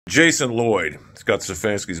Jason Lloyd has got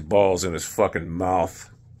Stefanski's balls in his fucking mouth.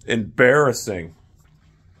 Embarrassing.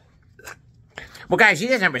 Well, guys, he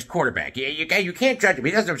doesn't have his quarterback. You can't judge him.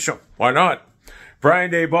 He doesn't have show. Why not?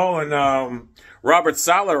 Brian Daboll and Robert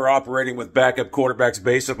Saleh are operating with backup quarterbacks,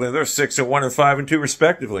 basically. They're 6-1 and 5-2,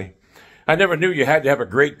 respectively. I never knew you had to have a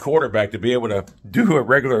great quarterback to be able to do a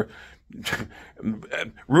regular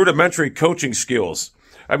rudimentary coaching skills.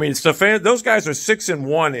 I mean, those guys are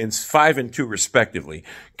 6-1 and 5-2, respectively.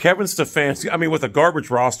 Kevin Stefanski, I mean, with a garbage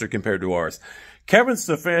roster compared to ours. Kevin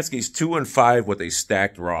Stefanski's 2-5 with a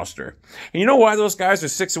stacked roster. And you know why those guys are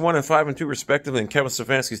 6-1 and 5-2, respectively, and Kevin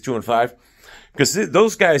Stefanski's 2-5? Because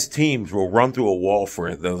those guys' teams will run through a wall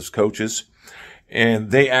for those coaches,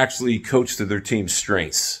 and they actually coach to their team's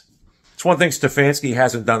strengths. It's one thing Stefanski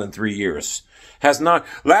hasn't done in 3 years. Has not.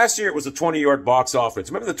 Last year, it was a 20-yard box offense.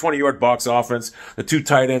 Remember the 20-yard box offense? The 2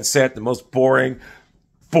 tight end set, the most boring,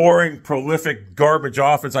 prolific, garbage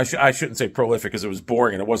offense. I shouldn't say prolific because it was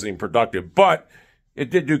boring and it wasn't even productive, but it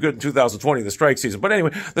did do good in 2020, the strike season. But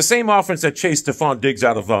anyway, the same offense that chased Stephon Diggs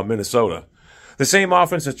out of Minnesota. The same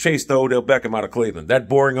offense that chased Odell Beckham out of Cleveland. That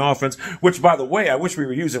boring offense, which, by the way, I wish we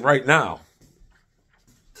were using right now.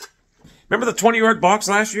 Remember the 20-yard box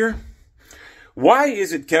last year? Why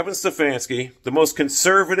is it Kevin Stefanski, the most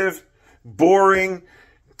conservative, boring,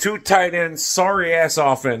 2 tight end, sorry-ass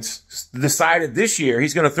offense, decided this year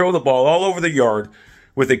he's going to throw the ball all over the yard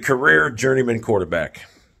with a career journeyman quarterback?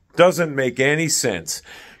 Doesn't make any sense.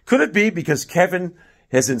 Could it be because Kevin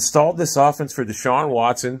has installed this offense for Deshaun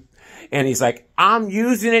Watson, and he's like, I'm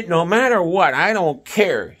using it no matter what. I don't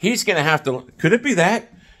care. He's going to have to. Could it be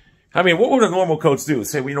that? I mean, what would a normal coach do?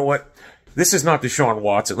 Say, well, you know what? This is not Deshaun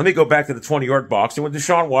Watson. Let me go back to the 20-yard box, and when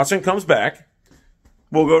Deshaun Watson comes back,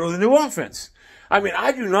 we'll go to the new offense. I mean,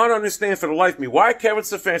 I do not understand for the life of me why Kevin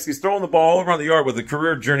Stefanski's throwing the ball all around the yard with a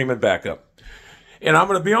career journeyman backup. And I'm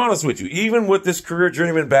going to be honest with you. Even with this career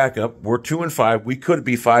journeyman backup, we're 2-5. We could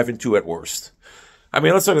be 5-2 at worst. I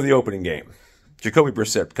mean, let's look at the opening game. Jacoby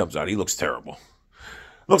Brissett comes out. He looks terrible.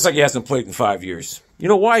 Looks like he hasn't played in 5 years. You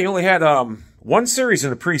know why? He only had 1 series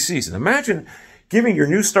in the preseason. Imagine giving your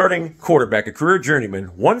new starting quarterback, a career journeyman,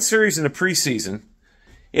 1 series in the preseason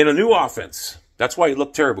in a new offense. That's why he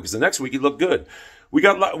looked terrible, because the next week he looked good.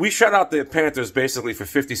 We shut out the Panthers basically for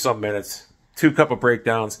 50-some minutes, 2 couple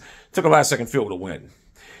breakdowns, took a last-second field goal to win.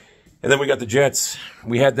 And then we got the Jets.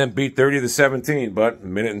 We had them beat 30-17, but a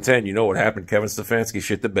minute and 10, you know what happened. Kevin Stefanski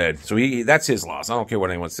shit the bed. So that's his loss. I don't care what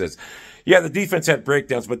anyone says. Yeah, the defense had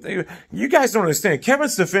breakdowns, but you guys don't understand. Kevin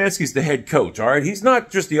Stefanski's the head coach, all right? He's not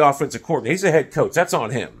just the offensive coordinator. He's the head coach. That's on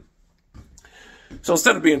him. So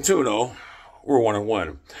instead of being 2-0, we're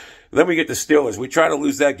 1-1. Then we get the Steelers. We tried to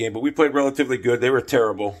lose that game, but we played relatively good. They were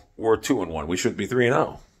terrible. We're 2-1. We should be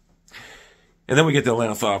 3-0. And then we get the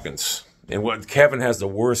Atlanta Falcons. And what Kevin has the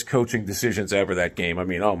worst coaching decisions ever that game. I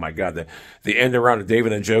mean, oh my God, the end around of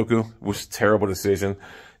David Njoku was a terrible decision.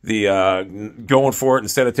 The going for it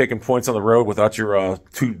instead of taking points on the road without your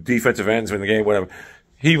 2 defensive ends in the game, whatever.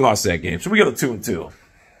 He lost that game. So we go to 2-2.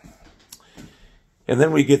 And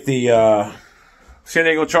then we get the San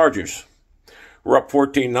Diego Chargers. We're up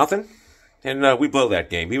 14-0. And we blow that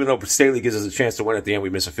game. Even though Staley gives us a chance to win at the end, we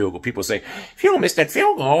miss a field goal. People say, if you don't miss that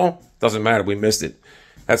field goal, doesn't matter. We missed it.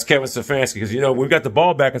 That's Kevin Stefanski, because, you know, we got the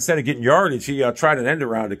ball back. Instead of getting yardage, he tried an end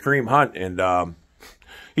around to Kareem Hunt, and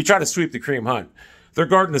he tried to sweep the Kareem Hunt. They're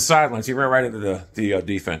guarding the sidelines. He ran right into the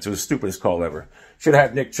defense. It was the stupidest call ever. Should have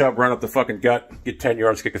had Nick Chubb run up the fucking gut, get 10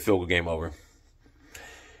 yards, kick a field goal, game over.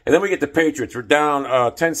 And then we get the Patriots. We're down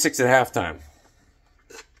 10-6 at halftime.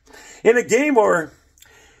 In a game where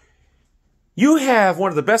you have one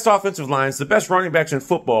of the best offensive lines, the best running backs in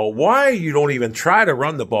football. Why you don't even try to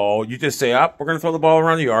run the ball? You just say, we're going to throw the ball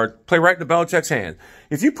around the yard, play right into Belichick's hand.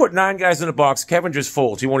 If you put 9 guys in the box, Kevin just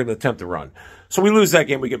folds. He won't even attempt to run. So we lose that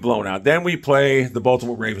game. We get blown out. Then we play the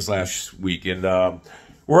Baltimore Ravens last week, and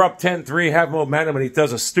we're up 10-3, have momentum, and he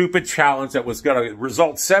does a stupid challenge that was going to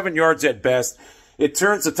result 7 yards at best. It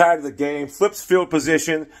turns the tide of the game, flips field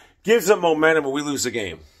position, gives them momentum, and we lose the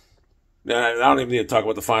game. I don't even need to talk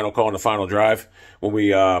about the final call and the final drive when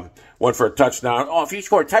we went for a touchdown. Oh, if you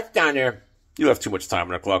score a touchdown there, you left too much time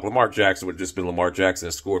on the clock. Lamar Jackson would have just been Lamar Jackson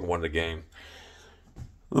and scored and won the game.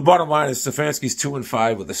 The bottom line is Stefanski's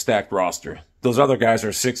 2-5 with a stacked roster. Those other guys are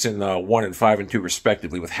 6-1 and 5-2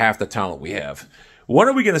 respectively with half the talent we have. When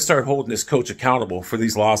are we going to start holding this coach accountable for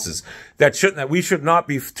these losses? That we should not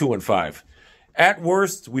be 2-5. At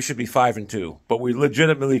worst, we should be 5-2, but we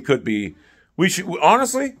legitimately could be.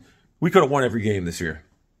 Honestly, we could have won every game this year.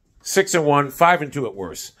 6-1, 5-2 at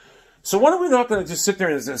worst. So why are we not going to just sit there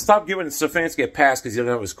and stop giving Stefanski a pass because he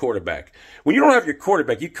doesn't have his quarterback? When you don't have your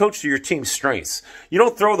quarterback, you coach to your team's strengths. You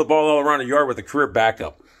don't throw the ball all around the yard with a career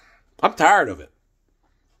backup. I'm tired of it.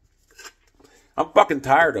 I'm fucking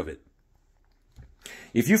tired of it.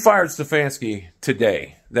 If you fired Stefanski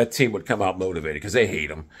today, that team would come out motivated because they hate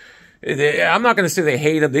him. I'm not going to say they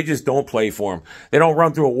hate him. They just don't play for him. They don't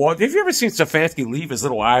run through a wall. Have you ever seen Stefanski leave his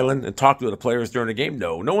little island and talk to the players during the game?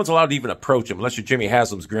 No. No one's allowed to even approach him unless you're Jimmy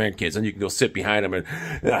Haslam's grandkids. And you can go sit behind him and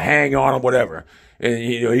hang on him, whatever. And,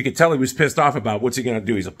 you could tell he was pissed off about what's he going to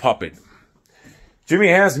do. He's a puppet. Jimmy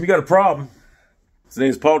Haslam, you got a problem. His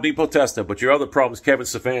name's Paul DePotesta, but your other problem is Kevin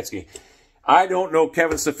Stefanski. I don't know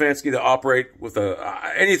Kevin Stefanski to operate with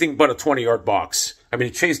anything but a 20-yard box. I mean,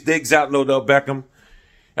 he chased Diggs out and Odell Beckham.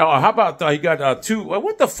 How about he got two,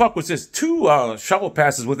 what the fuck was this? Two shovel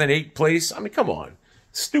passes within 8 plays? I mean, come on.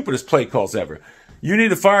 Stupidest play calls ever. You need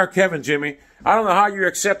to fire Kevin, Jimmy. I don't know how you're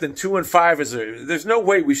accepting 2-5 there's no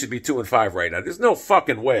way we should be 2-5 right now. There's no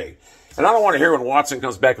fucking way. And I don't want to hear when Watson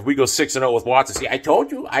comes back if we go 6-0 with Watson. See, I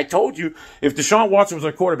told you. If Deshaun Watson was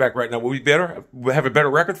our quarterback right now, would we have a better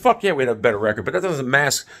record? Fuck yeah, we'd have a better record. But that doesn't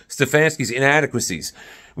mask Stefanski's inadequacies.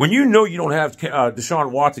 When you know you don't have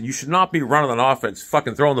Deshaun Watson, you should not be running an offense,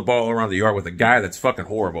 fucking throwing the ball around the yard with a guy that's fucking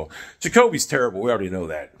horrible. Jacoby's terrible. We already know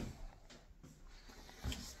that.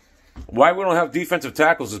 Why we don't have defensive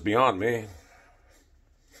tackles is beyond me.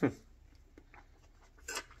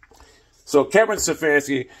 So Kevin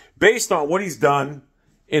Stefanski, based on what he's done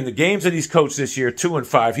in the games that he's coached this year,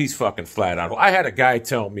 2-5, he's fucking flat out. I had a guy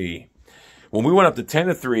tell me, when we went up to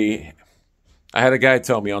 10-3, I had a guy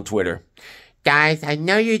tell me on Twitter, Guys, I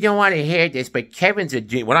know you don't want to hear this, but Kevin's a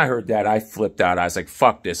genius. When I heard that, I flipped out. I was like,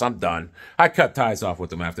 fuck this, I'm done. I cut ties off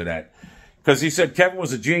with him after that. Because he said Kevin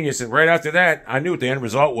was a genius, and right after that, I knew what the end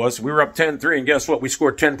result was. We were up 10-3, and guess what? We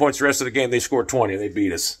scored 10 points the rest of the game. They scored 20, and they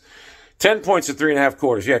beat us. 10 points in 3.5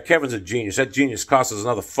 quarters. Yeah, Kevin's a genius. That genius cost us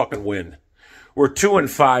another fucking win. We're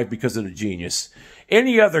 2-5 because of the genius.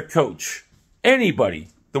 Any other coach, anybody,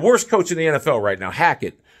 the worst coach in the NFL right now,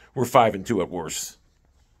 Hackett, we're 5-2 at worst.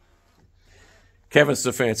 Kevin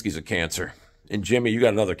Stefanski's a cancer. And Jimmy, you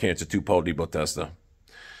got another cancer too, Paul DePotesta.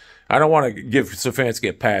 I don't want to give Stefanski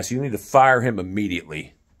a pass. You need to fire him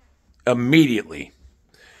immediately. Immediately.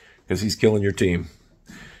 Because he's killing your team.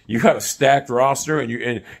 You got a stacked roster, and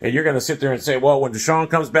you're going to sit there and say, well, when Deshaun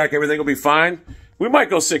comes back, everything will be fine. We might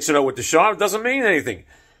go 6-0 with Deshaun. It doesn't mean anything.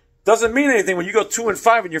 Doesn't mean anything when you go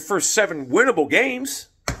 2-5 in your first 7 winnable games.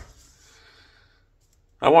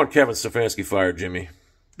 I want Kevin Stefanski fired, Jimmy,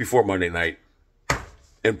 before Monday night.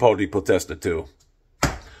 And Paul DePotesta, too.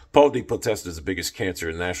 Paul DePotesta is the biggest cancer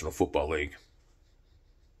in the National Football League.